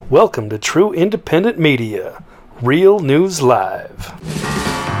Welcome to True Independent Media, Real News Live.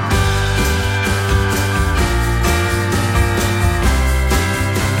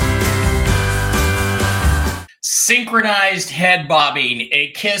 Synchronized head bobbing,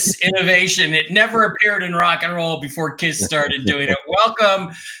 a KISS innovation. It never appeared in rock and roll before KISS started doing it.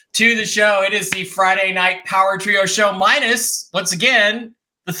 Welcome to the show. It is the Friday Night Power Trio show, minus, once again,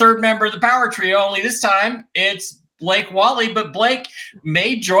 the third member of the Power Trio. Only this time, it's Blake Walley, but Blake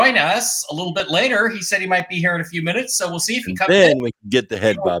may join us a little bit later. He said he might be here in a few minutes, so we'll see if he comes in. Then we can get the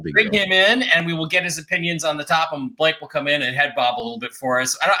head bobbing. Bring him in, and we will get his opinions on the top, and Blake will come in and head bob a little bit for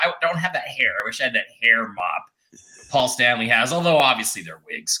us. I don't have that hair. I wish I had that hair mop Paul Stanley has, although obviously they're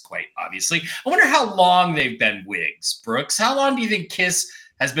wigs, quite obviously. I wonder how long they've been wigs, Brooks. How long do you think KISS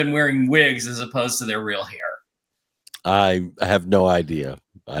has been wearing wigs as opposed to their real hair? I have no idea.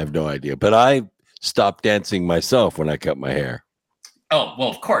 But I stopped dancing myself when I cut my hair. Oh, well,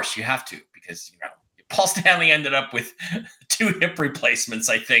 of course you have to, because, you know, Paul Stanley ended up with 2 hip replacements,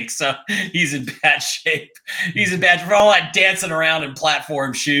 I think. So he's in bad shape. He's in bad shape for all that dancing around in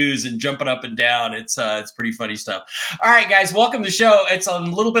platform shoes and jumping up and down. It's pretty funny stuff. All right, guys, welcome to the show. It's a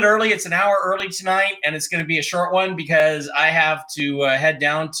little bit early. It's an hour early tonight, and it's going to be a short one because I have to head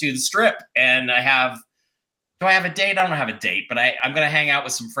down to the Strip, and do I have a date? I don't have a date, but I'm going to hang out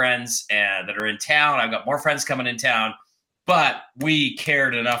with some friends that are in town. I've got more friends coming in town. But we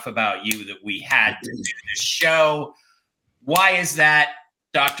cared enough about you that we had to do this show. Why is that,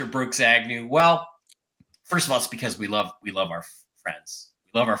 Dr. Brooks Agnew? Well, first of all, it's because we love our friends.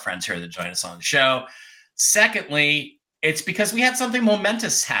 We love our friends here that join us on the show. Secondly, it's because we had something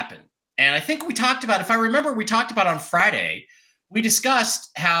momentous happen. And I think we talked about, if I remember, we talked about on Friday, we discussed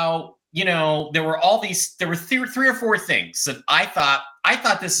how, you know, there were three or four things that I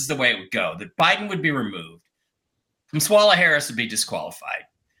thought this is the way it would go, that Biden would be removed. Kamala Harris would be disqualified.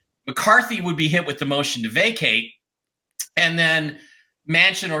 McCarthy would be hit with the motion to vacate. And then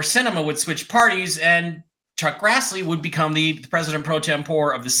Manchin or Sinema would switch parties, and Chuck Grassley would become the president pro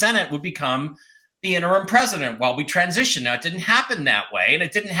tempore of the Senate, would become the interim president while we transition. Now, it didn't happen that way. And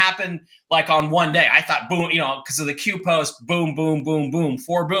it didn't happen like on one day. I thought, boom, you know, because of the Q post, boom, boom, boom, boom,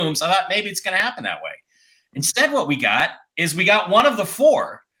 4 booms. I thought maybe it's going to happen that way. Instead, what we got one of the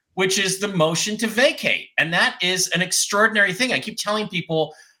 4, which is the motion to vacate. And that is an extraordinary thing. I keep telling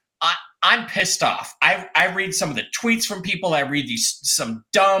people I'm pissed off. I read some of the tweets from people. I read some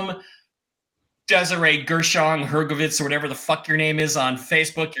dumb Desiree Gershon Hergovitz or whatever the fuck your name is on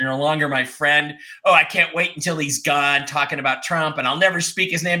Facebook. You're no longer my friend. Oh, I can't wait until he's gone talking about Trump and I'll never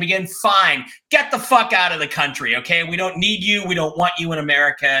speak his name again. Fine. Get the fuck out of the country, okay? We don't need you. We don't want you in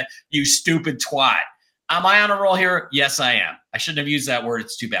America, you stupid twat. Am I on a roll here? Yes, I am. I shouldn't have used that word.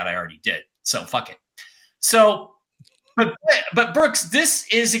 It's too bad I already did. So fuck it. So, but Brooks, this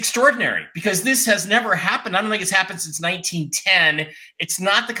is extraordinary because this has never happened. I don't think it's happened since 1910. It's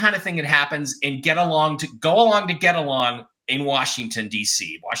not the kind of thing that happens in go along to get along in Washington,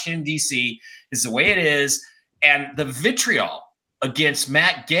 D.C. Washington, D.C. is the way it is. And the vitriol against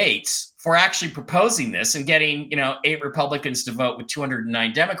Matt Gaetz for actually proposing this and getting, 8 Republicans to vote with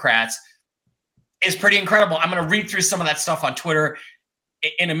 209 Democrats is pretty incredible. I'm going to read through some of that stuff on Twitter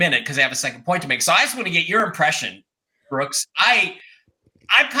in a minute because I have a second point to make. So I just want to get your impression, Brooks. I'm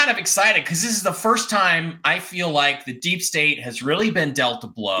kind of excited because this is the first time I feel like the deep state has really been dealt a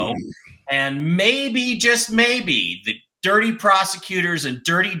blow. And maybe, just maybe, the dirty prosecutors and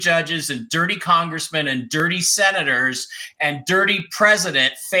dirty judges and dirty congressmen and dirty senators and dirty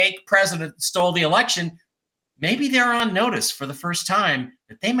fake president that stole the election, maybe they're on notice for the first time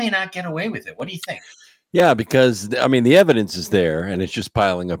that they may not get away with it. What do you think? Yeah, because, I mean, the evidence is there, and it's just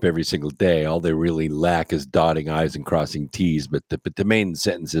piling up every single day. All they really lack is dotting I's and crossing T's, but the main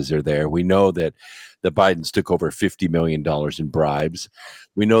sentences are there. We know that the Bidens took over $50 million in bribes.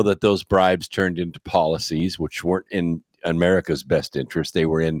 We know that those bribes turned into policies which weren't in America's best interest. They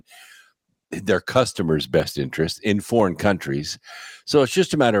were in their customers' best interest in foreign countries. So it's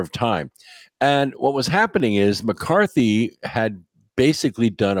just a matter of time. And what was happening is McCarthy had basically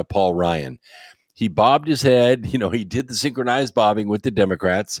done a Paul Ryan. He bobbed his head, he did the synchronized bobbing with the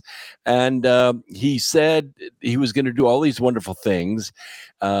Democrats, and he said he was going to do all these wonderful things.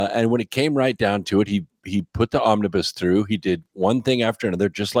 And when it came right down to it, he put the omnibus through. He did one thing after another,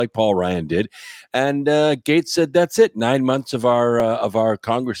 just like Paul Ryan did. And Gaetz said, "That's it. 9 months of our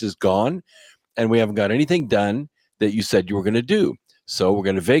Congress is gone, and we haven't got anything done that you said you were going to do. So we're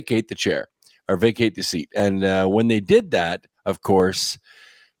going to vacate the chair." Or vacate the seat. And when they did that, of course,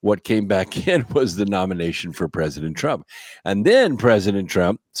 what came back in was the nomination for President Trump. And then President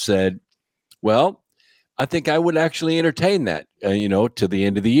Trump said, well, I think I would actually entertain that, to the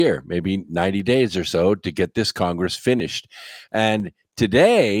end of the year, maybe 90 days or so to get this Congress finished. And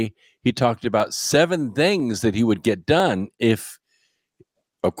today he talked about 7 things that he would get done if,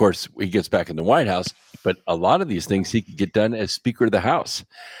 of course, he gets back in the White House. But a lot of these things he could get done as Speaker of the House.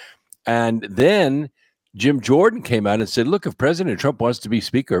 And then Jim Jordan came out and said, look, if President Trump wants to be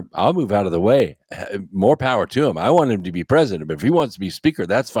Speaker, I'll move out of the way. More power to him. I want him to be president, but if he wants to be Speaker,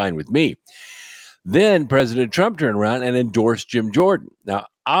 that's fine with me. Then President Trump turned around and endorsed Jim Jordan. Now,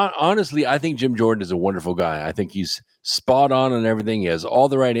 honestly, I think Jim Jordan is a wonderful guy. I think he's spot on everything. He has all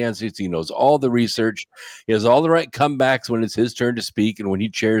the right answers. He knows all the research. He has all the right comebacks when it's his turn to speak and when he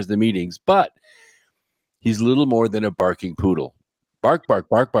chairs the meetings. But he's little more than a barking poodle. Bark, bark,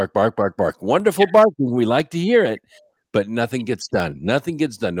 bark, bark, bark, bark, bark. Wonderful barking. We like to hear it, but nothing gets done. Nothing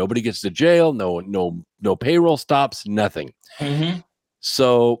gets done. Nobody gets to jail. No payroll stops. Nothing. Mm-hmm.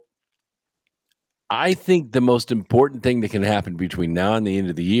 So I think the most important thing that can happen between now and the end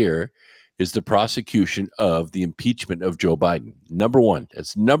of the year is the prosecution of the impeachment of Joe Biden. Number one.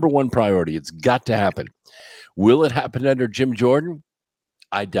 It's number one priority. It's got to happen. Will it happen under Jim Jordan?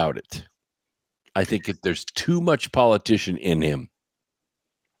 I doubt it. I think there's too much politician in him.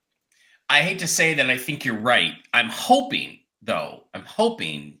 I hate to say that I think you're right. I'm hoping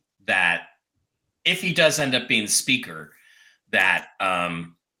that if he does end up being speaker, that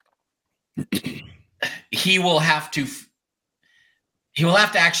he will have to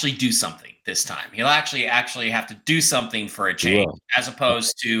actually do something this time. He'll actually have to do something for a change, as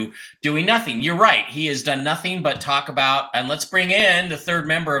opposed to doing nothing. You're right. He has done nothing but talk about, and let's bring in the third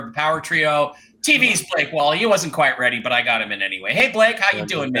member of the power trio, TV's Blake Walley. He wasn't quite ready, but I got him in anyway. Hey, Blake, how you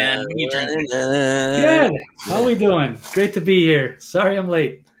doing, man? Good. How we doing? Great to be here. Sorry I'm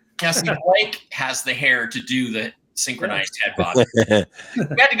late. Yes, Blake has the hair to do the synchronized head bob. We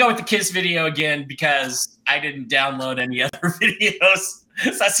had to go with the Kiss video again because I didn't download any other videos.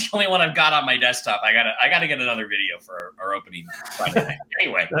 So that's the only one I've got on my desktop. I gotta get another video for our opening Friday night.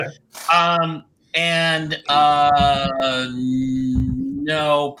 Anyway,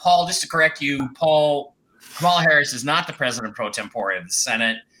 no, Paul, just to correct you, Paul, Kamala Harris is not the president pro tempore of the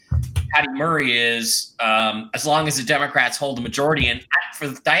Senate. Patty Murray is, as long as the Democrats hold the majority. And for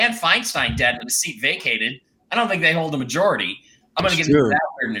Dianne Feinstein dead and the seat vacated, I don't think they hold a majority. I'm going to get into that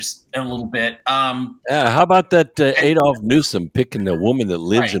weirdness in a little bit. How about that Adolph Newsom picking the woman that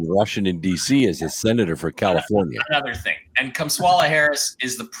lives in Washington, D.C. as a senator for California? Another thing. And Kamala Harris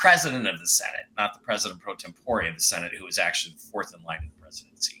is the president of the Senate, not the president pro tempore of the Senate, who is actually fourth in line in the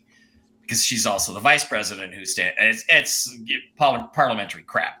presidency, because she's also the vice president who stands. It's parliamentary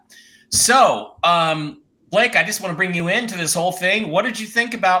crap. So, Blake, I just want to bring you into this whole thing. What did you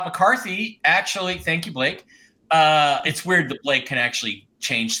think about McCarthy? Actually, thank you, Blake. It's weird that Blake can actually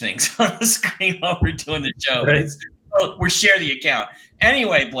change things on the screen while we're doing the show. Right. We'll share the account.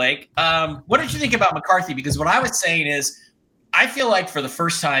 Anyway, Blake, what did you think about McCarthy? Because what I was saying is, I feel like for the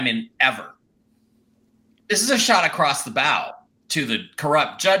first time in ever, this is a shot across the bow to the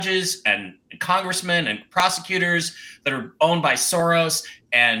corrupt judges and congressmen and prosecutors that are owned by Soros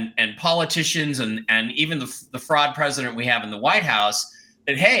and politicians and even the fraud president we have in the White House,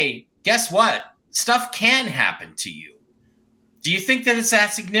 that, hey, guess what? Stuff can happen to you. Do you think that it's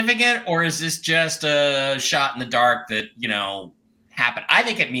that significant, or is this just a shot in the dark that, happened? I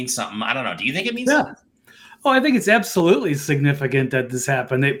think it means something. I don't know. Do you think it means something? Oh, I think it's absolutely significant that this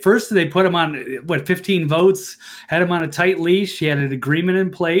happened. They put him on, 15 votes, had him on a tight leash. He had an agreement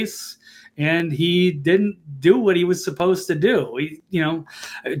in place, and he didn't do what he was supposed to do. He,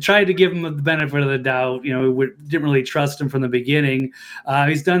 tried to give him the benefit of the doubt. We didn't really trust him from the beginning.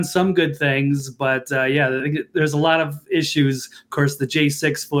 He's done some good things, but there's a lot of issues. Of course, the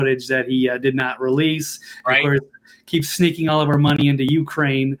J6 footage that he did not release. Right. Of course, keeps sneaking all of our money into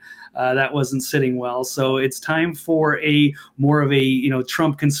Ukraine. That wasn't sitting well. So it's time for more of a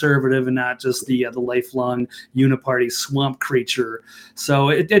Trump conservative and not just the lifelong uniparty swamp creature. So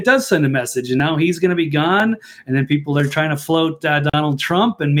it does send a message. And now he's going to be gone, and then people are trying to float Donald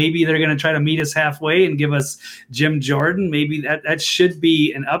Trump, and maybe they're going to try to meet us halfway and give us Jim Jordan. Maybe that should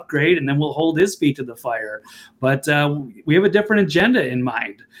be an upgrade, and then we'll hold his feet to the fire. But we have a different agenda in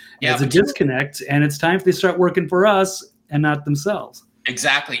mind. Yeah, it's a disconnect, and it's time they start working for us and not themselves.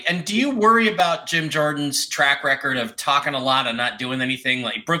 Exactly. And do you worry about Jim Jordan's track record of talking a lot and not doing anything?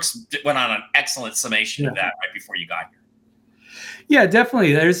 Like Brooks went on an excellent summation of that right before you got here. Yeah,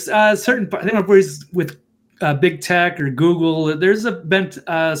 definitely. There's certain, I think with big tech or Google, there's been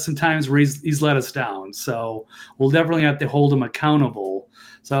some times where he's let us down. So we'll definitely have to hold him accountable.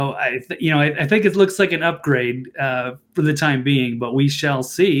 So I think it looks like an upgrade for the time being, but we shall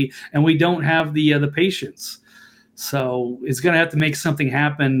see. And we don't have the patience, so it's going to have to make something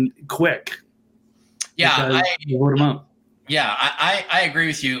happen quick. Yeah, I agree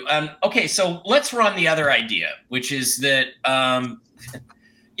with you. Okay, so let's run the other idea, which is that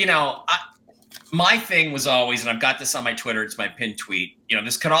my thing was always, and I've got this on my Twitter, it's my pinned tweet.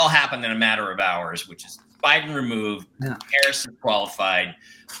 This could all happen in a matter of hours, which is Biden removed, Harris qualified,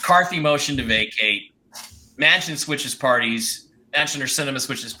 McCarthy motion to vacate, Manchin switches parties, Manchin or Sinema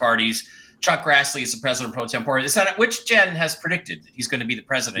switches parties, Chuck Grassley is the president pro tempore, the Senate, which Jen has predicted that he's going to be the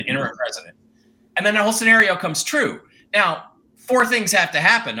president, interim president. And then the whole scenario comes true. Now, 4 things have to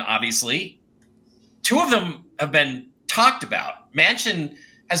happen, obviously. 2 of them have been talked about. Manchin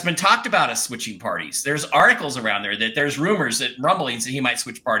has been talked about as switching parties. There's articles around there that there's rumors that rumblings that he might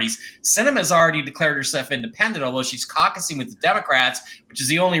switch parties. Sinema's already declared herself independent, although she's caucusing with the Democrats, which is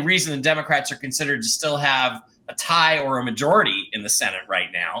the only reason the Democrats are considered to still have a tie or a majority in the Senate right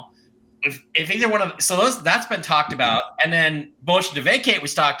now. If either one of that's been talked about, and then motion to vacate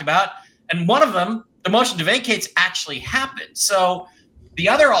was talked about, and one of them, the motion to vacate's actually happened. So the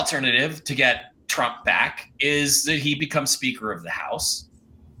other alternative to get Trump back is that he becomes Speaker of the House,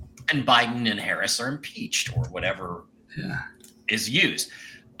 and Biden and Harris are impeached or whatever is used.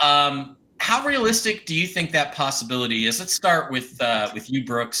 How realistic do you think that possibility is? Let's start with you,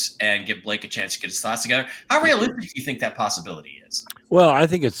 Brooks, and give Blake a chance to get his thoughts together. How realistic do you think that possibility is? Well, I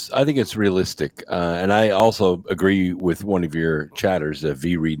think it's realistic, and I also agree with one of your chatters,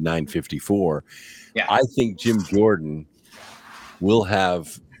 VRead 954. Yeah, I think Jim Jordan will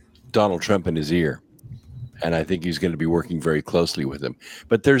have Donald Trump in his ear. And I think he's going to be working very closely with him.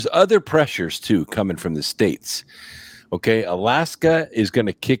 But there's other pressures, too, coming from the states. Okay, Alaska is going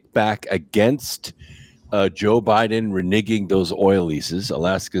to kick back against Joe Biden reneging those oil leases.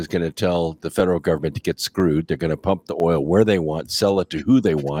 Alaska is going to tell the federal government to get screwed. They're going to pump the oil where they want, sell it to who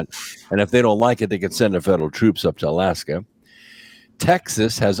they want. And if they don't like it, they can send the federal troops up to Alaska.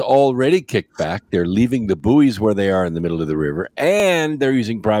 Texas has already kicked back. They're leaving the buoys where they are in the middle of the river, and they're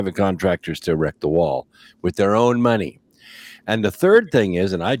using private contractors to erect the wall with their own money. And the third thing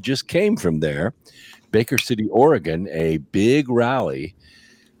is, and I just came from there, Baker City, Oregon, a big rally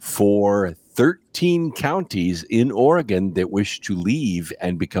for 13 counties in Oregon that wish to leave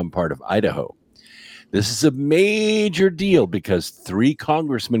and become part of Idaho. This is a major deal because 3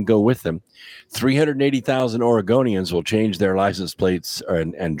 congressmen go with them. 380,000 Oregonians will change their license plates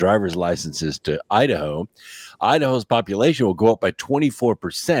and driver's licenses to Idaho. Idaho's population will go up by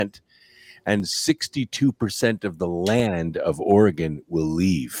 24%, and 62% of the land of Oregon will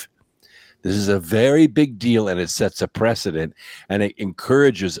leave. This is a very big deal, and it sets a precedent, and it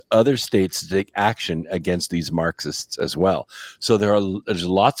encourages other states to take action against these Marxists as well. So there's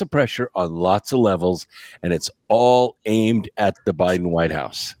lots of pressure on lots of levels, and it's all aimed at the Biden White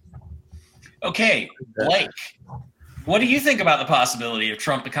House. Okay, Blake, what do you think about the possibility of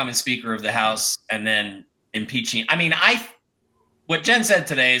Trump becoming Speaker of the House and then impeaching? I mean, what Jen said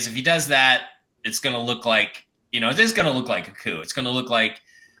today is if he does that, it's going to look like, it is going to look like a coup. It's going to look like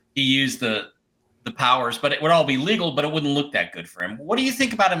he used the powers, but it would all be legal, but it wouldn't look that good for him. What do you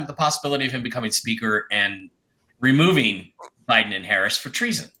think about the possibility of him becoming Speaker and removing Biden and Harris for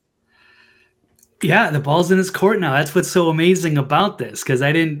treason? Yeah, the ball's in his court now. That's what's so amazing about this, because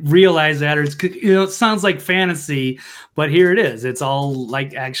I didn't realize that, or it sounds like fantasy, but here it is. It's all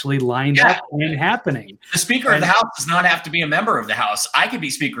like actually lined up and happening. The Speaker of the House does not have to be a member of the House. I could be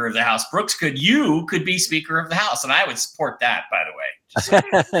Speaker of the House. Brooks you could be Speaker of the House, and I would support that, by the way.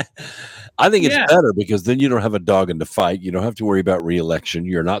 I think it's better because then you don't have a dog in the fight. You don't have to worry about re-election.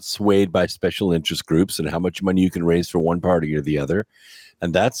 You're not swayed by special interest groups and how much money you can raise for one party or the other.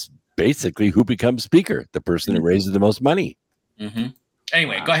 And that's basically who becomes Speaker, the person that raises the most money. Mm-hmm.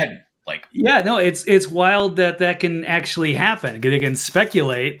 Anyway, go ahead, Blake. Yeah, no, it's wild that can actually happen. They can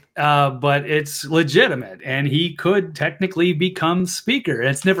speculate, but it's legitimate, and he could technically become Speaker.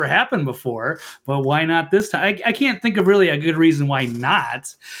 It's never happened before, but why not this time? I can't think of really a good reason why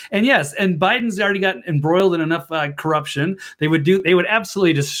not. And yes, and Biden's already got embroiled in enough corruption. They would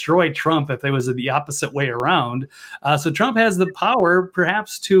absolutely destroy Trump if it was the opposite way around. So Trump has the power,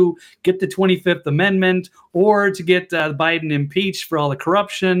 perhaps, to get the 25th Amendment or to get Biden impeached for all the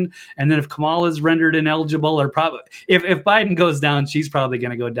corruption. And then if Kamala is rendered ineligible, or probably if Biden goes down, she's probably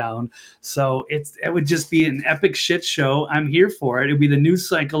going to go down. So it would just be an epic shit show. I'm here for it. It would be the news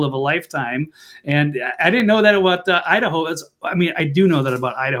cycle of a lifetime. And I didn't know that about Idaho. I do know that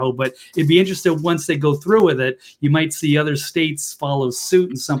about Idaho, but it'd be interesting once they go through with it, you might see other states follow suit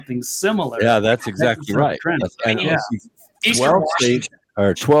in something similar. Yeah, that's exactly right. 12 states.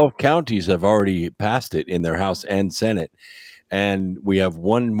 or 12 counties have already passed it in their House and Senate. And we have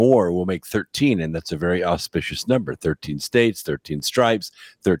one more, we'll make 13. And that's a very auspicious number. 13 states, 13 stripes,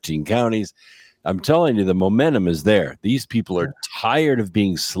 13 counties. I'm telling you, the momentum is there. These people are tired of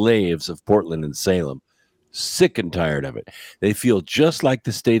being slaves of Portland and Salem, sick and tired of it. They feel just like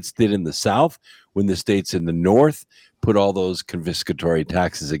the states did in the South when the states in the North put all those confiscatory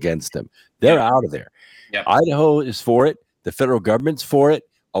taxes against them. They're out of there. Yep. Idaho is for it. The federal government's for it.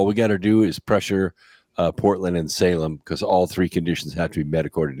 All we got to do is pressure Portland and Salem, because all three conditions have to be met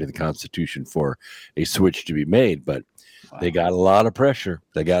according to the Constitution for a switch to be made. But they got a lot of pressure.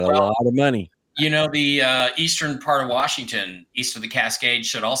 They got a lot of money. You know, the eastern part of Washington, east of the Cascades,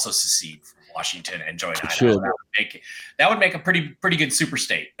 should also secede from Washington and join Idaho. That would make a pretty good super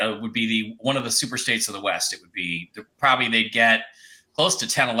state. It would be one of the super states of the West. It would be probably they'd get close to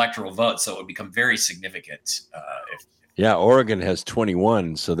 10 electoral votes, so it would become very significant. Yeah, Oregon has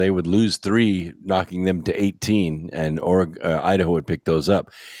 21, so they would lose 3, knocking them to 18, and Idaho would pick those up.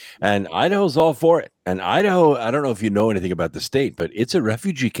 And Idaho's all for it. And Idaho, I don't know if you know anything about the state, but it's a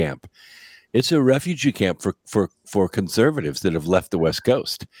refugee camp. It's a refugee camp for conservatives that have left the West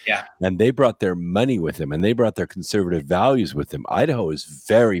Coast. Yeah. And they brought their money with them, and they brought their conservative values with them. Idaho is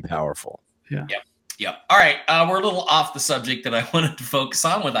very powerful. Yeah. Yep. All right. We're a little off the subject that I wanted to focus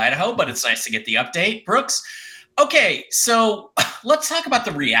on with Idaho, but it's nice to get the update. Brooks? Okay, so let's talk about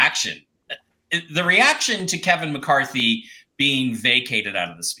the reaction. The reaction to Kevin McCarthy being vacated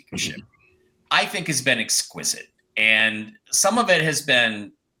out of the speakership, I think, has been exquisite. And some of it has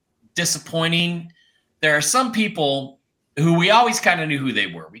been disappointing. There are some people who we always kind of knew who they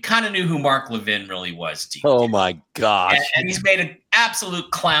were. We kind of knew who Mark Levin really was. Oh, my gosh. And he's made an absolute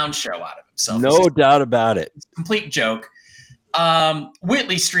clown show out of himself. No doubt about it. It's a complete joke.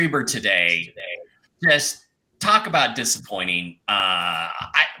 Whitley Strieber today, just talk about disappointing.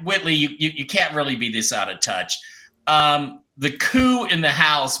 Whitley, you can't really be this out of touch. The coup in the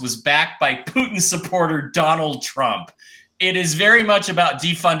House was backed by Putin supporter Donald Trump. It is very much about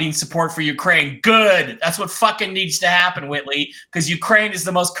defunding support for Ukraine. Good. That's what fucking needs to happen, Whitley, because Ukraine is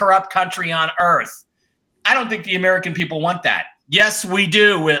the most corrupt country on earth. I don't think the American people want that. Yes, we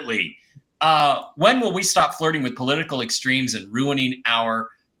do, Whitley. When will we stop flirting with political extremes and ruining our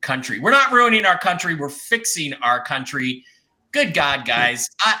country? We're not ruining our country. We're fixing our country. Good God, guys.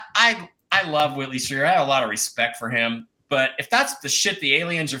 I love Whitley Strieber. I have a lot of respect for him. But if that's the shit the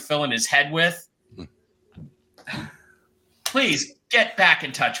aliens are filling his head with, please get back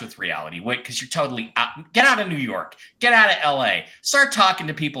in touch with reality. Wait, because you're totally out. Get out of New York. Get out of LA. Start talking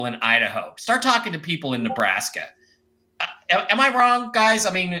to people in Idaho. Start talking to people in Nebraska. Am I wrong, guys?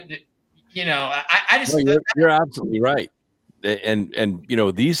 I mean, you know, I just... No, you're absolutely right. And you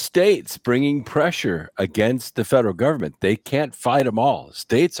know, these states bringing pressure against the federal government, they can't fight them all.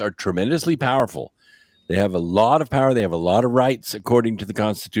 States are tremendously powerful. They have a lot of power. They have a lot of rights according to the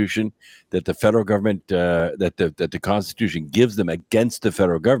Constitution that the federal government, that the Constitution gives them against the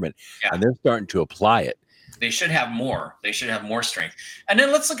federal government. Yeah. And they're starting to apply it. They should have more. They should have more strength. And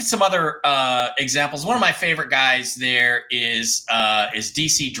then let's look at some other examples. One of my favorite guys there is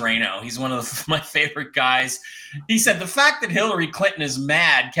DC Drano. He's one of my favorite guys. He said, the fact that Hillary Clinton is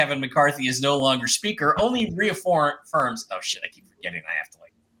mad Kevin McCarthy is no longer speaker only reaffirms. Oh, shit. I keep forgetting. I have to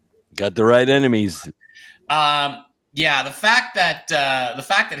got the right enemies. Yeah, the fact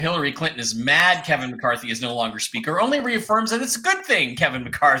that Hillary Clinton is mad Kevin McCarthy is no longer speaker only reaffirms that it's a good thing Kevin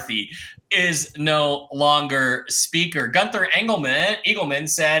McCarthy is no longer speaker. Gunther Eagleman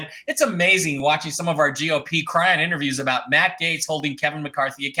said, it's amazing watching some of our GOP cry on interviews about Matt Gaetz holding Kevin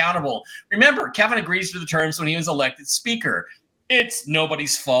McCarthy accountable. Remember, Kevin agrees to the terms when he was elected speaker. It's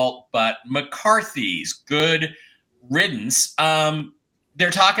nobody's fault but McCarthy's. Good riddance.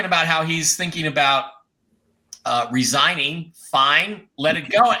 They're talking about how he's thinking about resigning. Fine, let it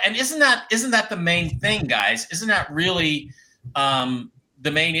go. And isn't that the main thing, guys? Isn't that really the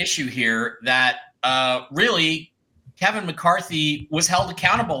main issue here? That really Kevin McCarthy was held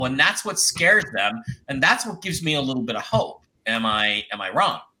accountable, and that's what scares them, and that's what gives me a little bit of hope. Am I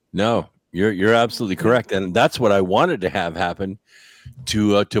wrong? No, you're absolutely correct, and that's what I wanted to have happen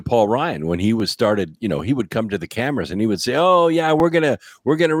to Paul Ryan when he was started. You know, he would come to the cameras and he would say, "Oh yeah, we're gonna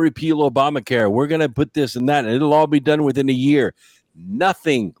repeal Obamacare. We're gonna put this and that, and it'll all be done within a year."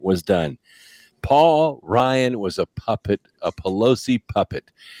 Nothing was done. Paul Ryan was a puppet, a Pelosi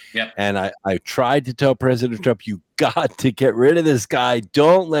puppet. Yep. And I tried to tell President Trump, you got to get rid of this guy.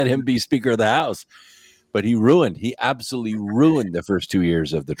 Don't let him be Speaker of the House. But he absolutely ruined the first 2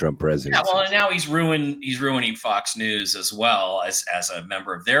 years of the Trump presidency. Yeah, well, and now he's ruining Fox News as well as a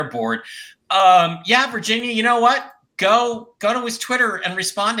member of their board. Yeah, Virginia, you know what? go to his Twitter and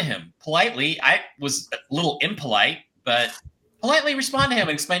respond to him politely. I was a little impolite, but politely respond to him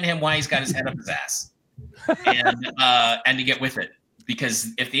and explain to him why he's got his head up his ass, and to get with it. Because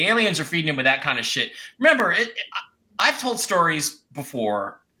if the aliens are feeding him with that kind of shit, remember, I've told stories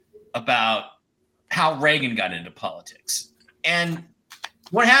before about how Reagan got into politics, and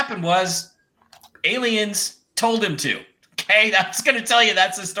what happened was aliens told him to. Okay, that's going to tell you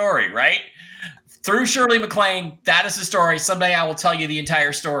that's the story, right? Through Shirley MacLaine, that is the story. Someday I will tell you the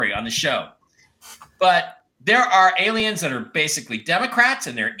entire story on the show. But there are aliens that are basically Democrats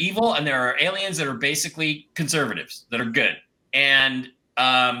and they're evil, and there are aliens that are basically conservatives that are good. And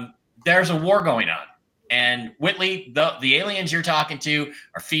there's a war going on. And Whitley, the aliens you're talking to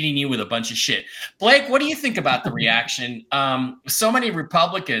are feeding you with a bunch of shit. Blake, what do you think about the reaction? So many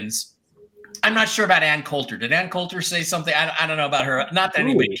Republicans. I'm not sure about Ann Coulter. Did Ann Coulter say something? I don't know about her. Not that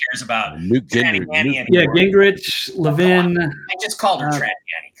anybody cares about Tranny Annie anymore. Yeah, Gingrich, Levin. I just called her Tranny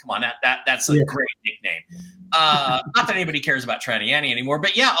Annie. Come on, that's a great nickname. Not that anybody cares about Tranny Annie anymore.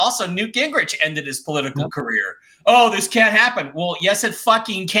 But yeah, also Newt Gingrich ended his political career. Oh, this can't happen. Well, yes, it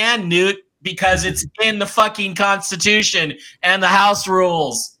fucking can, Newt, because it's in the fucking Constitution and the House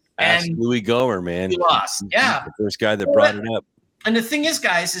rules. Ask And Louis Gohmert, man. he lost. Yeah. The first guy that brought it up. And the thing is,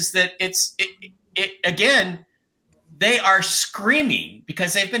 guys, is that it again, they are screaming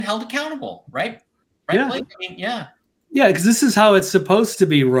because they've been held accountable, right? Right, Yeah. Blake? I mean, yeah. Yeah, because this is how it's supposed to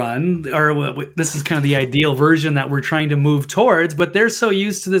be run, or this is kind of the ideal version that we're trying to move towards. But they're so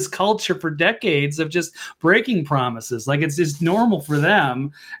used to this culture for decades of just breaking promises, like it's just normal for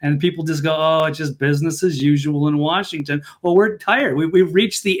them, and people just go, "Oh, it's just business as usual in Washington." Well, we're tired. We've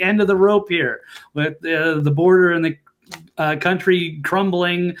reached the end of the rope here with the border and the country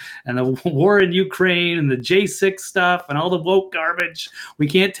crumbling, and the war in Ukraine, and the J6 stuff, and all the woke garbage. We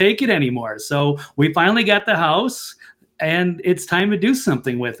can't take it anymore. So we finally got the House. And it's time to do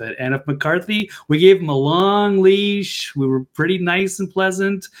something with it. And if McCarthy, we gave him a long leash. We were pretty nice and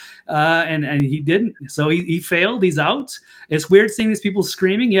pleasant, and he didn't. So he failed. He's out. It's weird seeing these people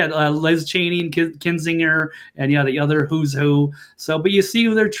screaming. Yeah, Liz Cheney and Kinzinger, and the other who's who. So, but you see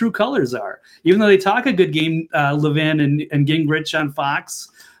who their true colors are. Even though they talk a good game, Levin and Gingrich on Fox.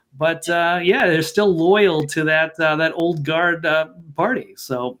 But they're still loyal to that old guard party.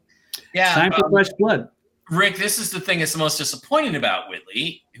 So Yeah. it's time for fresh blood. Rick, this is the thing that's the most disappointing about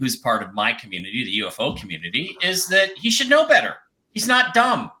Whitley, who's part of my community, the UFO community, is that he should know better. He's not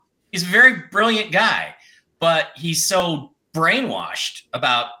dumb. He's a very brilliant guy, but he's so brainwashed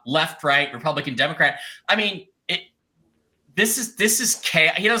about left, right, Republican, Democrat. I mean, this is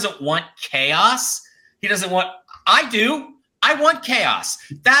chaos. He doesn't want chaos. He doesn't want. I do. I want chaos.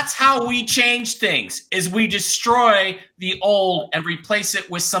 That's how we change things, is we destroy the old and replace it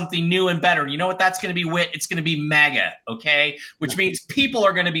with something new and better. You know what that's going to be, Whit? It's going to be MAGA, okay? Which means people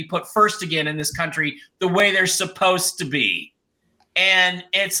are going to be put first again in this country the way they're supposed to be. And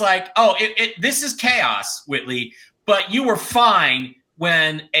it's like, oh, this is chaos, Whitley, but you were fine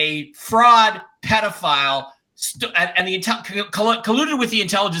when a fraud pedophile and the colluded with the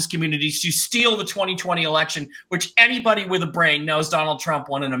intelligence communities to steal the 2020 election, which anybody with a brain knows Donald Trump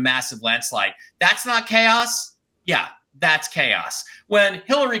won in a massive landslide. That's not chaos? Yeah, that's chaos. When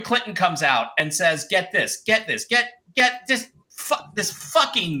Hillary Clinton comes out and says, get this, this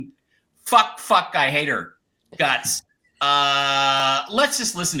fucking fuck, I hate her guts. Let's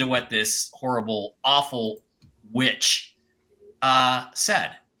just listen to what this horrible, awful witch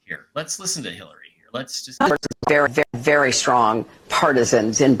said here. Let's listen to Hillary. Let's just very, very, very strong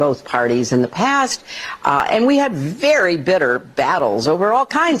partisans in both parties in the past, and we had very bitter battles over all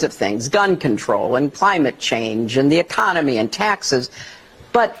kinds of things: gun control and climate change and the economy and taxes.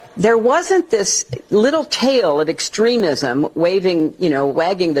 But there wasn't this little tail of extremism wagging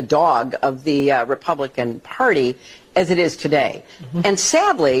the dog of the Republican Party as it is today. Mm-hmm. And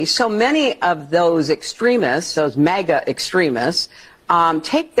sadly, so many of those extremists, those MAGA extremists,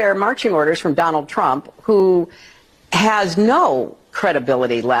 take their marching orders from Donald Trump, who has no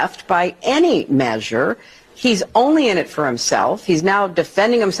credibility left by any measure. He's only in it for himself. He's now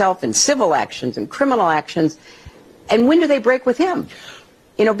defending himself in civil actions and criminal actions. And when do they break with him?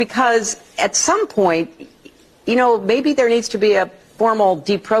 Because at some point, maybe there needs to be a formal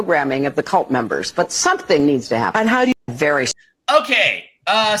deprogramming of the cult members, but something needs to happen. And how do you Okay.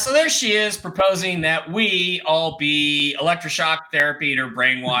 So there she is proposing that we all be electroshock therapy or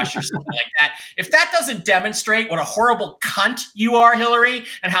brainwash or something like that. If that doesn't demonstrate what a horrible cunt you are, Hillary,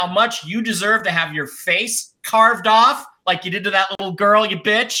 and how much you deserve to have your face carved off like you did to that little girl, you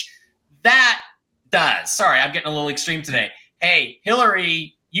bitch, that does. Sorry, I'm getting a little extreme today. Hey,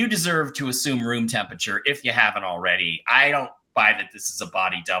 Hillary you deserve to assume room temperature if you haven't already. I don't buy that this is a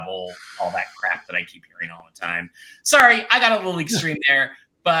body double, all that crap that I keep hearing all the time. Sorry, I got a little extreme there,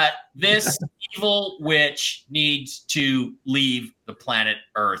 but this evil witch needs to leave the planet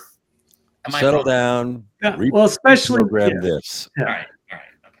Earth. Settle down. Yeah. Well, especially this. All right.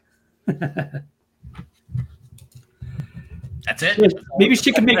 Okay. That's it. Maybe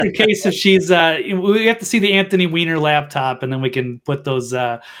she can make a case if she's. We have to see the Anthony Weiner laptop, and then we can put those.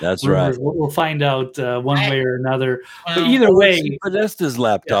 That's rumors. right. We'll find out one way or another. But either way, Podesta's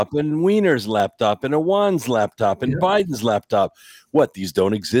laptop and Weiner's laptop and Awan's laptop and Biden's laptop. What? These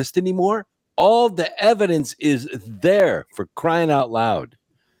don't exist anymore? All the evidence is there, for crying out loud.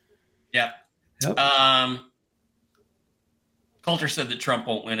 Yeah. Yep. Coulter said that Trump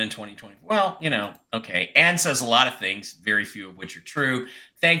won't win in 2020. Well, okay. Ann says a lot of things, very few of which are true.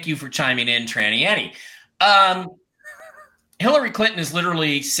 Thank you for chiming in, Tranny Annie. Hillary Clinton is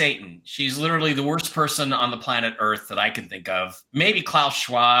literally Satan. She's literally the worst person on the planet Earth that I can think of. Maybe Klaus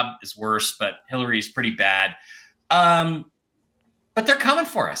Schwab is worse, but Hillary is pretty bad. But they're coming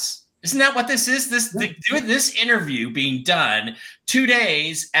for us. Isn't that what this is? This interview being done 2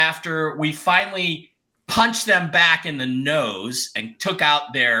 days after we finally punched them back in the nose and took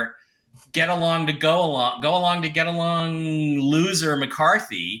out their get along to go along to get along loser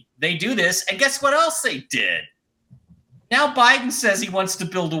McCarthy. They do this, and guess what else they did? Now Biden says he wants to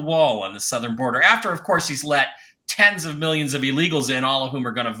build a wall on the southern border after, of course, he's let tens of millions of illegals in, all of whom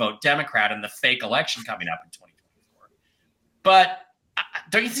are going to vote Democrat in the fake election coming up in 2024. But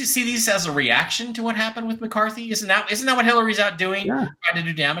don't you see these as a reaction to what happened with McCarthy? Isn't that what Hillary's out doing? Yeah. Trying to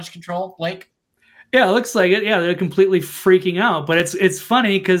do damage control, Blake? Yeah, it looks like it. Yeah, they're completely freaking out. But it's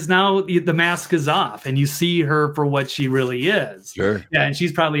funny because now the mask is off and you see her for what she really is. Sure. Yeah, and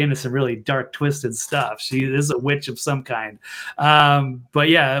she's probably into some really dark, twisted stuff. She is a witch of some kind. But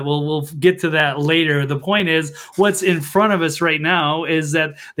yeah, we'll get to that later. The point is, what's in front of us right now is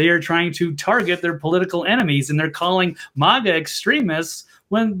that they are trying to target their political enemies, and they're calling MAGA extremists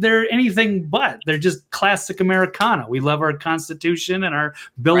when they're anything but. They're just classic Americana. We love our Constitution and our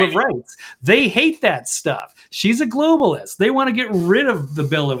Bill of Rights. They hate that stuff. She's a globalist. They want to get rid of the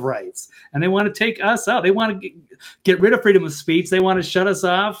Bill of Rights, and they want to take us out. They want to get rid of freedom of speech. They want to shut us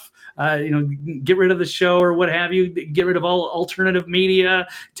off. Get rid of the show or what have you, get rid of all alternative media,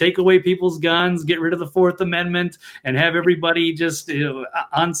 take away people's guns, get rid of the Fourth Amendment, and have everybody just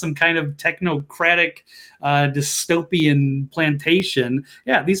on some kind of technocratic dystopian plantation.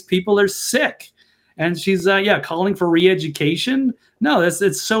 Yeah, these people are sick. And she's calling for re-education. No,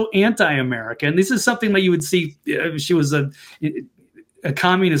 it's so anti-American. This is something that you would see if she was a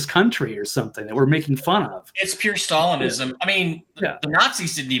communist country or something that we're making fun of. It's pure Stalinism. I mean, the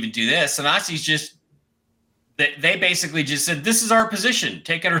Nazis didn't even do this. The Nazis they basically just said, this is our position,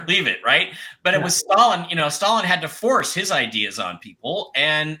 take it or leave it, right? But it was Stalin. Stalin had to force his ideas on people,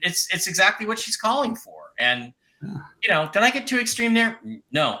 and it's exactly what she's calling for. And did I get too extreme there?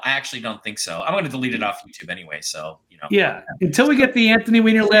 No, I actually don't think so. I'm going to delete it off YouTube anyway. So, Yeah. Until we get the Anthony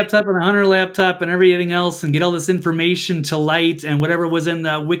Weiner laptop and the Hunter laptop and everything else and get all this information to light and whatever was in the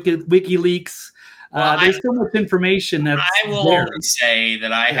WikiLeaks, there's so much information that I will only say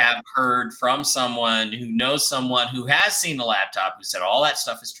that I have heard from someone who knows someone who has seen the laptop who said all that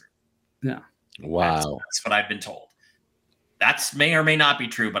stuff is true. Yeah. Wow. That's what I've been told. That may or may not be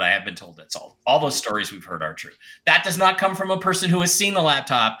true, but I have been told that's all those stories we've heard are true. That does not come from a person who has seen the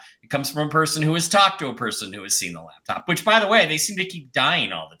laptop. It comes from a person who has talked to a person who has seen the laptop, which, by the way, they seem to keep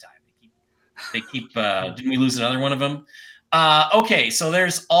dying all the time. They keep didn't we lose another one of them? Okay, so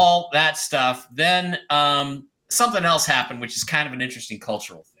there's all that stuff. Then something else happened, which is kind of an interesting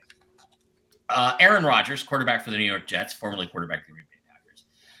cultural thing. Aaron Rodgers, quarterback for the New York Jets, formerly quarterback for the Green Bay Packers,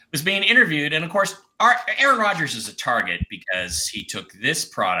 was being interviewed. And, of course, Aaron Rodgers is a target because he took this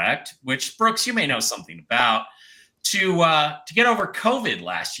product, which, Brooks, you may know something about, to get over COVID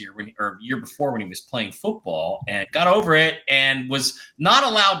last year or year before when he was playing football, and got over it and was not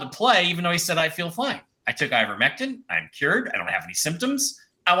allowed to play even though he said, I feel fine. I took ivermectin. I'm cured. I don't have any symptoms.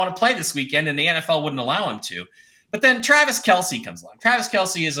 I want to play this weekend, and the NFL wouldn't allow him to. But then Travis Kelce comes along. Travis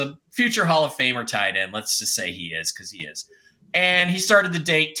Kelce is a future Hall of Famer tight end. Let's just say he is, because he is. And he started to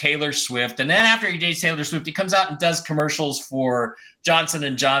date Taylor Swift. And then after he dates Taylor Swift, he comes out and does commercials for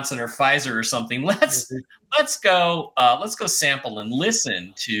Johnson & Johnson or Pfizer or something. Let's go sample and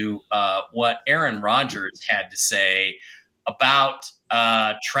listen to what Aaron Rodgers had to say about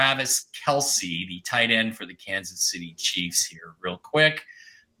Travis Kelce, the tight end for the Kansas City Chiefs, here real quick.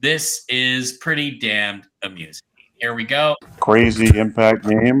 This is pretty damned amusing. Here we go. Crazy impact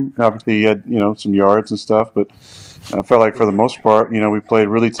game. Obviously, he had some yards and stuff, but I felt like for the most part, we played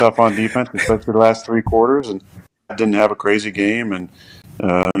really tough on defense, especially the last three quarters, and didn't have a crazy game. And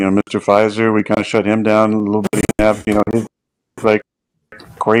Mr. Pfizer, we kind of shut him down a little bit. His like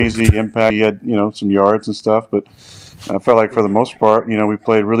crazy impact. He had some yards and stuff, but I felt like for the most part, we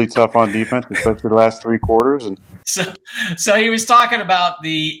played really tough on defense, especially the last three quarters. And so he was talking about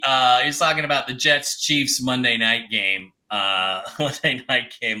the Jets Chiefs Monday night game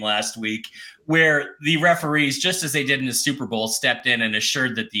last week, where the referees, just as they did in the Super Bowl, stepped in and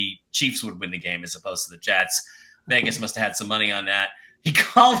assured that the Chiefs would win the game as opposed to the Jets. Vegas must have had some money on that. He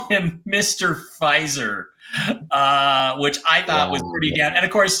called him Mr. Pfizer, which I thought was pretty down. And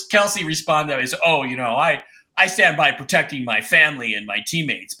of course, Kelsey responded with, I stand by protecting my family and my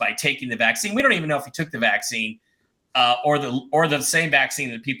teammates by taking the vaccine. We don't even know if he took the vaccine or the same vaccine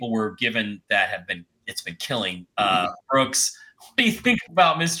that people were given that it's been killing. Brooks, what do you think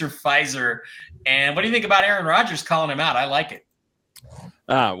about Mr. Pfizer? And what do you think about Aaron Rodgers calling him out? I like it.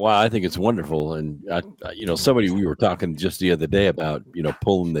 Well, I think it's wonderful. And, we were talking just the other day about,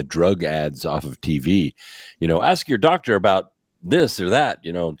 pulling the drug ads off of TV. Ask your doctor about this or that,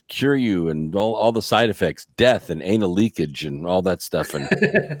 cure you and all the side effects, death and anal leakage and all that stuff. And,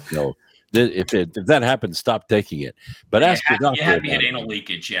 if that happens, stop taking it. But ask your doctor. You had me at anal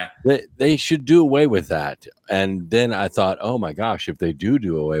leakage, yeah. They should do away with that. And then I thought, oh my gosh, if they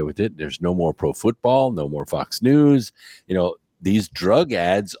do away with it, there's no more pro football, no more Fox News. These drug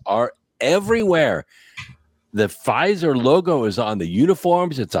ads are everywhere. The Pfizer logo is on the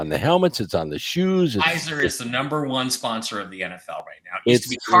uniforms. It's on the helmets. It's on the shoes. Pfizer is the number one sponsor of the NFL right now. It used to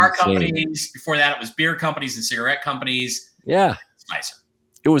be car companies. Before that, it was beer companies and cigarette companies. Yeah. It's Pfizer.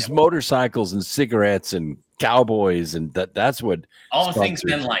 It was motorcycles and cigarettes and cowboys, and that's what all the things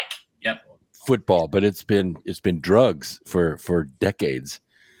been like. Yep. Football, but it's been drugs for decades.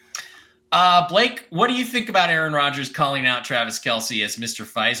 Blake, what do you think about Aaron Rodgers calling out Travis Kelce as Mr.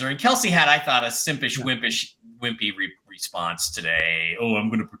 Pfizer? And Kelce had, I thought, a simpish, wimpy response today. Oh, I'm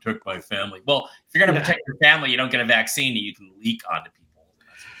going to protect my family. Well, if you're going to protect your family, you don't get a vaccine, you can leak onto people.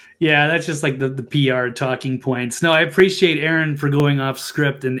 Yeah, that's just like the PR talking points. No, I appreciate Aaron for going off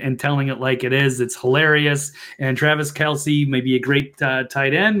script and telling it like it is. It's hilarious. And Travis Kelce may be a great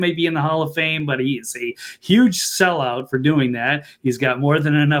tight end, maybe in the Hall of Fame, but he is a huge sellout for doing that. He's got more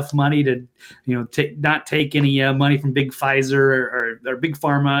than enough money to, not take any money from Big Pfizer or Big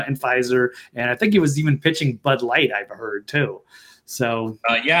Pharma and Pfizer. And I think he was even pitching Bud Light, I've heard too. So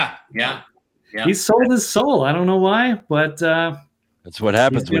yeah. He sold his soul. I don't know why, but that's what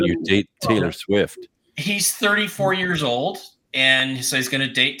happens when you date Taylor Swift. He's 34 years old, and so he's going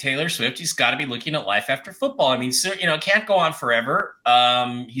to date Taylor Swift. He's got to be looking at life after football. I mean, it can't go on forever.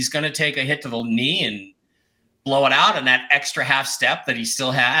 He's going to take a hit to the knee and blow it out, and that extra half step that he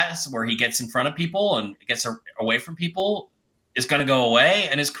still has where he gets in front of people and gets away from people is going to go away,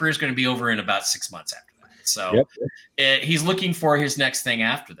 and his career is going to be over in about 6 months after that. So he's looking for his next thing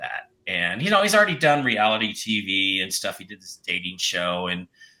after that. And, he's already done reality TV and stuff. He did this dating show in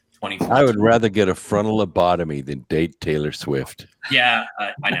 2014. I would rather get a frontal lobotomy than date Taylor Swift. Yeah,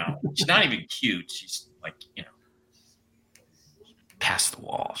 I know. She's not even cute. She's like, past the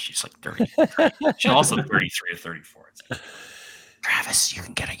wall. She's like 30. She's also 33 or 34. It's like, Travis, you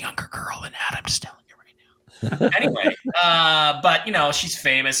can get a younger girl than that. I'm just telling you right now. Anyway, but, she's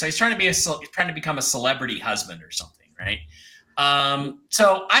famous. So he's trying to become a celebrity husband or something, right?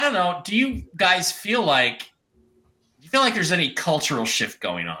 So I don't know. Do you guys feel like there's any cultural shift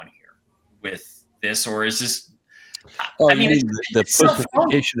going on here with this, or is this? The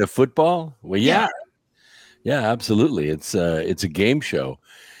pussification of football. Well, yeah, absolutely. It's a game show.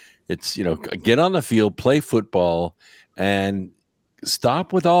 It's get on the field, play football, and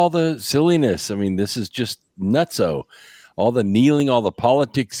stop with all the silliness. I mean, this is just nutso. All the kneeling, all the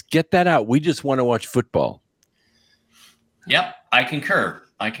politics. Get that out. We just want to watch football. Yep, I concur.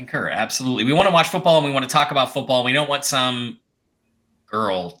 Absolutely. We want to watch football and we want to talk about football. We don't want some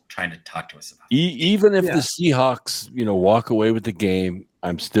girl trying to talk to us about it. Even if the Seahawks, walk away with the game,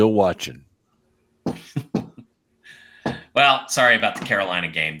 I'm still watching. Well, sorry about the Carolina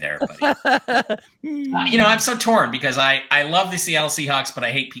game there, buddy. I'm so torn because I love the Seattle Seahawks, but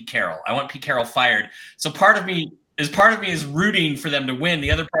I hate Pete Carroll. I want Pete Carroll fired. So part of me is rooting for them to win.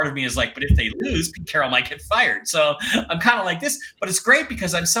 The other part of me is like, but if they lose, Pete Carroll might get fired. So I'm kind of like this, but it's great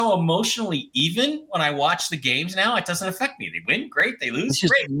because I'm so emotionally even when I watch the games now. It doesn't affect me. They win, great. They lose,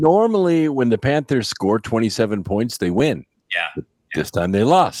 great. Normally, when the Panthers score 27 points, they win. Yeah. This time they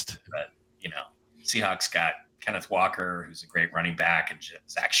lost. But Seahawks got Kenneth Walker, who's a great running back, and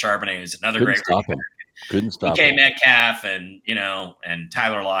Zach Charbonnet, who's another great running back. Couldn't stop him. DK Metcalf, and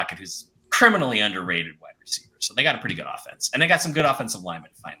Tyler Lockett, who's criminally underrated wide receiver. So they got a pretty good offense, and they got some good offensive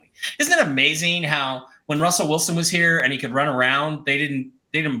linemen finally. Isn't it amazing how when Russell Wilson was here and he could run around, they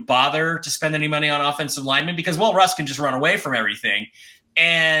didn't bother to spend any money on offensive linemen because, well, Russ can just run away from everything.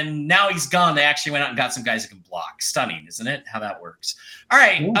 And now he's gone. They actually went out and got some guys that can block. Stunning, isn't it? How that works. All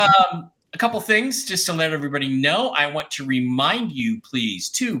right. A couple things just to let everybody know. I want to remind you, please,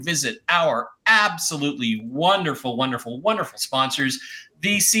 to visit our absolutely wonderful, wonderful, wonderful sponsors,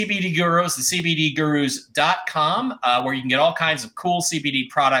 the CBD Gurus, the CBDGurus.com, where you can get all kinds of cool CBD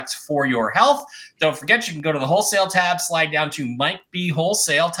products for your health. Don't forget, you can go to the wholesale tab, slide down to Mike B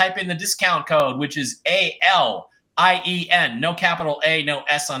Wholesale, type in the discount code, which is ALIEN, no capital A, no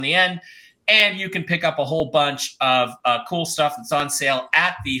S on the end. And you can pick up a whole bunch of cool stuff that's on sale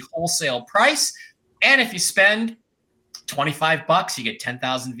at the wholesale price. And if you spend $25, you get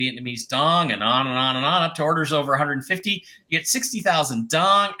 10,000 Vietnamese dong, and on and on and on, up to orders over 150. You get 60,000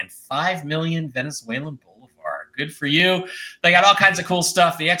 dong and 5 million Venezuelan Boulevard. Good for you. They got all kinds of cool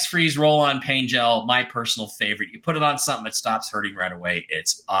stuff. The X-Freeze Roll-On Pain Gel, my personal favorite. You put it on something, it stops hurting right away.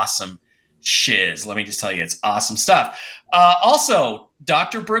 It's awesome shiz. Let me just tell you, it's awesome stuff. Also,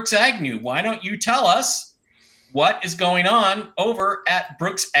 Dr. Brooks Agnew, why don't you tell us what is going on over at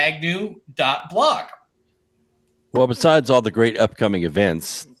brooksagnew.blog? Well, besides all the great upcoming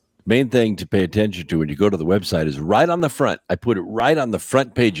events, main thing to pay attention to when you go to the website is right on the front. I put it right on the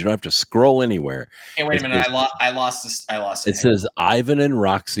front page. You don't have to scroll anywhere. Hey, wait a minute. I lost this. I lost it. It says Ivan and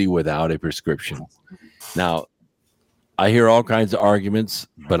Roxy without a prescription. Now, I hear all kinds of arguments,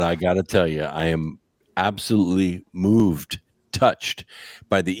 but I got to tell you, I am absolutely moved, touched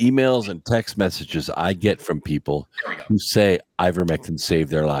by the emails and text messages I get from people who say ivermectin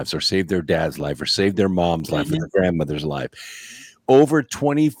saved their lives, or saved their dad's life, or saved their mom's life, or their grandmother's life. Over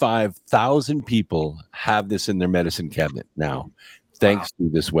 25,000 people have this in their medicine cabinet now, thanks to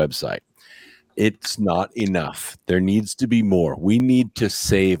this website. It's not enough. There needs to be more. We need to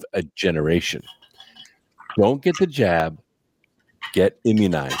save a generation. Don't get the jab. Get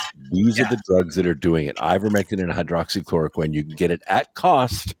immunized. These are the drugs that are doing it. Ivermectin and hydroxychloroquine. You can get it at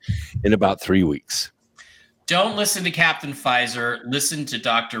cost in about 3 weeks. Don't listen to Captain Pfizer. Listen to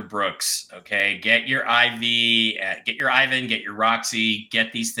Dr. Brooks. Okay, get your IV, get your Ivan, get your Roxy.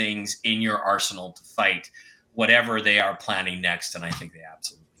 Get these things in your arsenal to fight whatever they are planning next. And I think they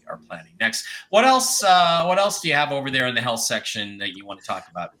absolutely are planning next. What else? What else do you have over there in the health section that you want to talk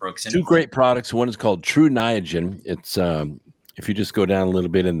about, Brooks? Two great products. One is called True Niagen. It's if you just go down a little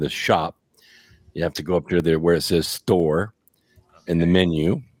bit in the shop, you have to go up to there where it says store in the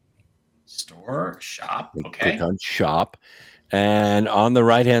menu. Store, shop, okay. Click on shop. And on the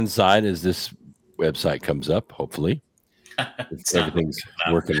right-hand side is this website comes up, hopefully. Everything's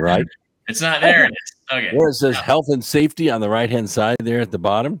working right. It's not there. It is. Okay. Where it says health and safety on the right-hand side there at the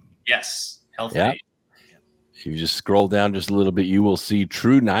bottom. Yes. Health and safety. If you just scroll down just a little bit, you will see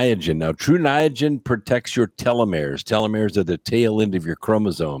True Niagen. Now, True Niagen protects your telomeres. Telomeres are the tail end of your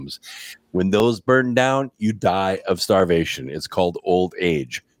chromosomes. When those burn down, you die of starvation. It's called old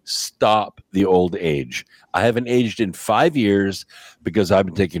age. Stop the old age. I haven't aged in 5 years because I've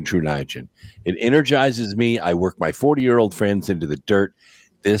been taking True Niagen. It energizes me. I work my 40-year-old friends into the dirt.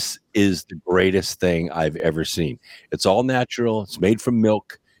 This is the greatest thing I've ever seen. It's all natural. It's made from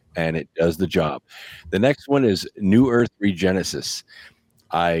milk, and it does the job. The next one is New Earth Regenesis.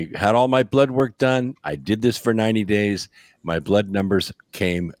 I had all my blood work done. I did this for 90 days. My blood numbers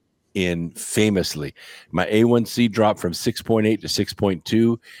came in famously. My A1C dropped from 6.8 to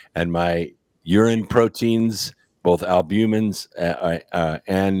 6.2, and my urine proteins, both albumins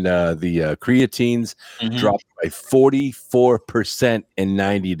and the creatines, dropped by 44% in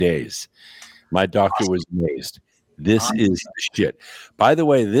 90 days. My doctor was amazed. This is the shit. By the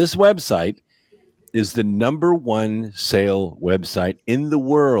way, this website is the #1 sale website in the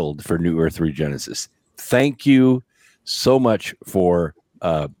world for New Earth Regenesis. Thank you so much for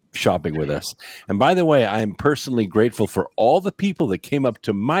shopping with us. And by the way, I am personally grateful for all the people that came up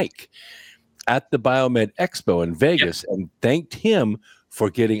to Mike at the Biomed Expo in Vegas and thanked him for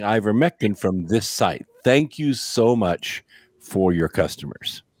getting ivermectin from this site. Thank you so much for your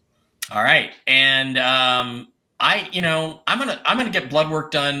customers. All right. And I'm gonna get blood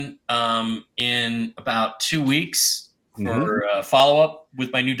work done in about 2 weeks for follow up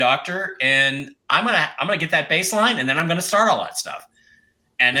with my new doctor, and I'm gonna get that baseline, and then I'm gonna start all that stuff,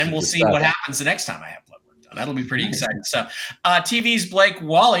 and then we'll see what happens the next time I have blood work done. That'll be pretty exciting stuff. TV's Blake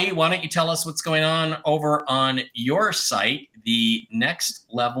Walley, why don't you tell us what's going on over on your site, the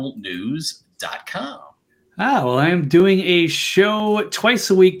nextlevelnews.com? Well, I am doing a show twice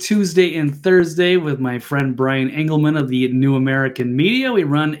a week, Tuesday and Thursday, with my friend Brian Engelman of the New American Media. We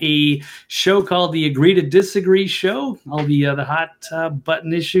run a show called the Agree to Disagree Show, all the hot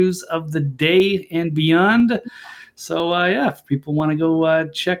button issues of the day and beyond. So, if people want to go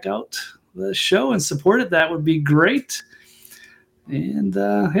check out the show and support it, that would be great. And,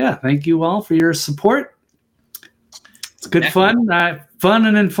 thank you all for your support. It's good fun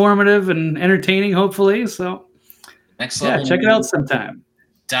and informative and entertaining, hopefully. So, Next level, check it out sometime.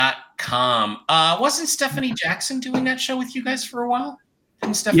 .com. Wasn't Stephanie Jackson doing that show with you guys for a while?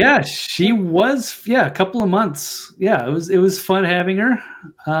 Yeah, she was. Yeah, a couple of months. Yeah, it was fun having her.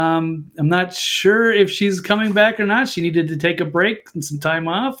 I'm not sure if she's coming back or not. She needed to take a break and some time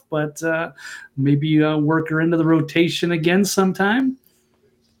off, but maybe work her into the rotation again sometime.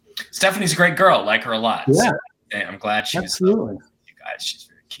 Stephanie's a great girl. Like her a lot. Yeah. So I'm glad she was with you guys. She's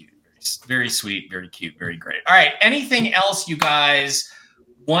very cute, very sweet, very cute, very great. All right. Anything else you guys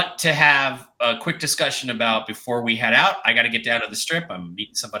want to have a quick discussion about before we head out? I got to get down to the Strip. I'm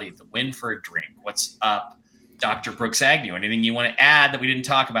meeting somebody at the Wynn for a drink. What's up, Dr. Brooks Agnew? Anything you want to add that we didn't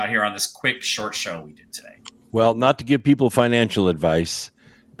talk about here on this quick, short show we did today? Well, not to give people financial advice,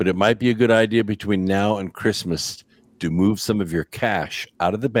 but it might be a good idea between now and Christmas to move some of your cash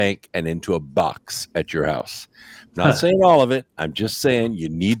out of the bank and into a box at your house. I'm not saying all of it. I'm just saying you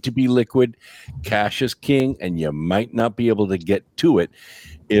need to be liquid. Cash is king, and you might not be able to get to it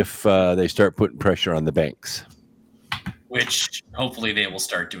if they start putting pressure on the banks. Which hopefully they will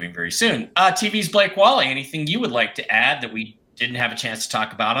start doing very soon. TV's Blake Walley, anything you would like to add that we didn't have a chance to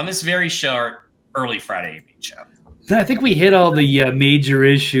talk about on this very short early Friday evening show? I think we hit all the major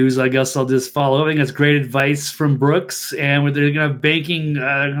issues. I guess I'll just follow. I think that's great advice from Brooks. And they're going to have banking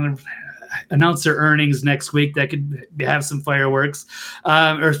going to announce their earnings next week. That could have some fireworks,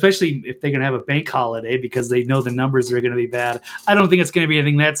 or especially if they're going to have a bank holiday because they know the numbers are going to be bad. I don't think it's going to be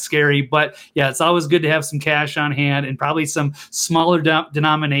anything that scary. But, yeah, it's always good to have some cash on hand and probably some smaller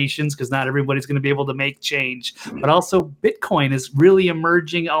denominations because not everybody's going to be able to make change. But also Bitcoin is really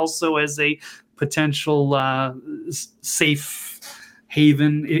emerging also as a potential safe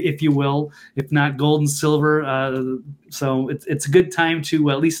haven, if you will, if not gold and silver. So it's a good time to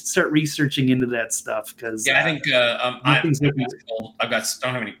at least start researching into that stuff. Because I think I've don't have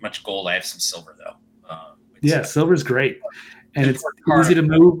much gold. I have some silver though. Silver's great, and it's easy to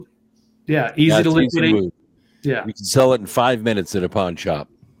move. Yeah, easy to liquidate. Yeah, you can sell it in 5 minutes at a pawn shop.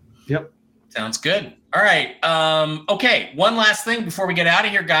 Yep. Sounds good. All right. Okay. One last thing before we get out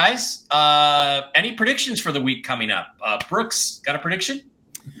of here, guys. Any predictions for the week coming up? Brooks, got a prediction?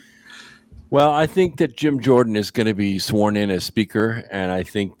 Well, I think that Jim Jordan is going to be sworn in as Speaker, and I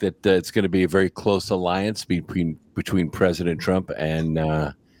think that it's going to be a very close alliance between President Trump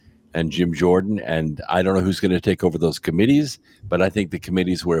and Jim Jordan. And I don't know who's going to take over those committees, but I think the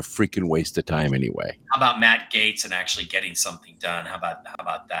committees were a freaking waste of time anyway. How about Matt Gaetz and actually getting something done? How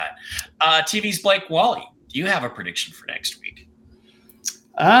about that? TV's Blake Walley, do you have a prediction for next week?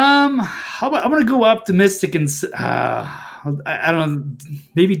 I'm going to go optimistic and I don't know,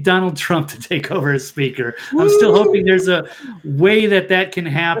 maybe Donald Trump to take over as Speaker. I'm still hoping there's a way that can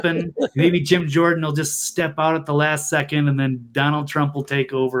happen. Maybe Jim Jordan will just step out at the last second and then Donald Trump will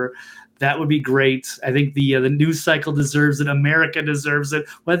take over. That would be great. I think the news cycle deserves it. America deserves it.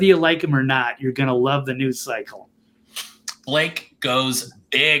 Whether you like him or not, you're going to love the news cycle. Blake goes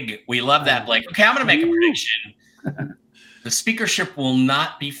big. We love that, Blake. Okay, I'm going to make a prediction. The speakership will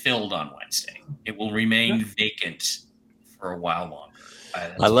not be filled on Wednesday. It will remain vacant for a while longer.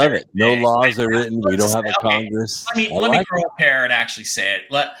 I love it. No laws are written. We don't have a Congress. Let me grow a pair and actually say it.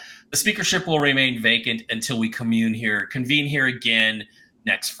 The speakership will remain vacant until we convene here again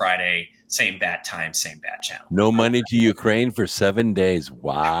next Friday. Same bat time, same bat channel. No money to Ukraine for 7 days.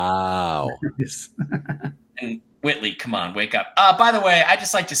 Wow. And Whitley, come on, wake up. By the way, I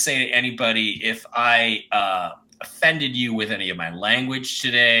just like to say to anybody, if I offended you with any of my language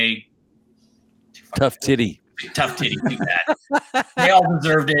today, tough titty. Tough titty, too bad. They all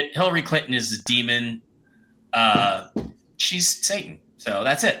deserved it. Hillary Clinton is a demon. She's Satan. So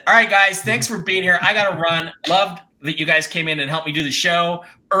that's it. All right, guys. Thanks for being here. I got to run. Loved that you guys came in and helped me do the show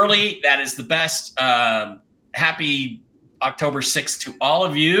early. That is the best. Happy October 6th to all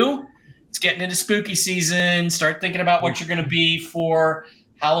of you. It's getting into spooky season. Start thinking about what you're going to be for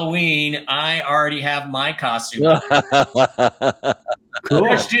Halloween. I already have my costume. Cool.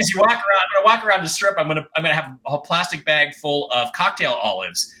 What you walk around. I'm gonna walk around the Strip. I'm gonna have a plastic bag full of cocktail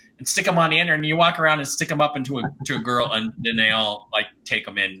olives and stick them on the end, and you walk around and stick them up into a girl, and then they all like take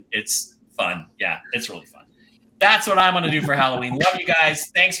them in. It's fun. Yeah, it's really fun. That's what I'm going to do for Halloween. Love you guys.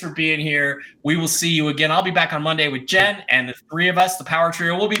 Thanks for being here. We will see you again. I'll be back on Monday with Jen, and the three of us, the Power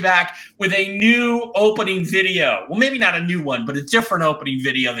Trio, will be back with a new opening video. Well, maybe not a new one, but a different opening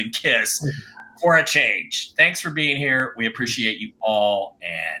video than Kiss for a change. Thanks for being here. We appreciate you all,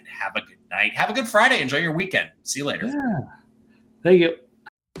 and have a good night. Have a good Friday. Enjoy your weekend. See you later. Yeah. Thank you.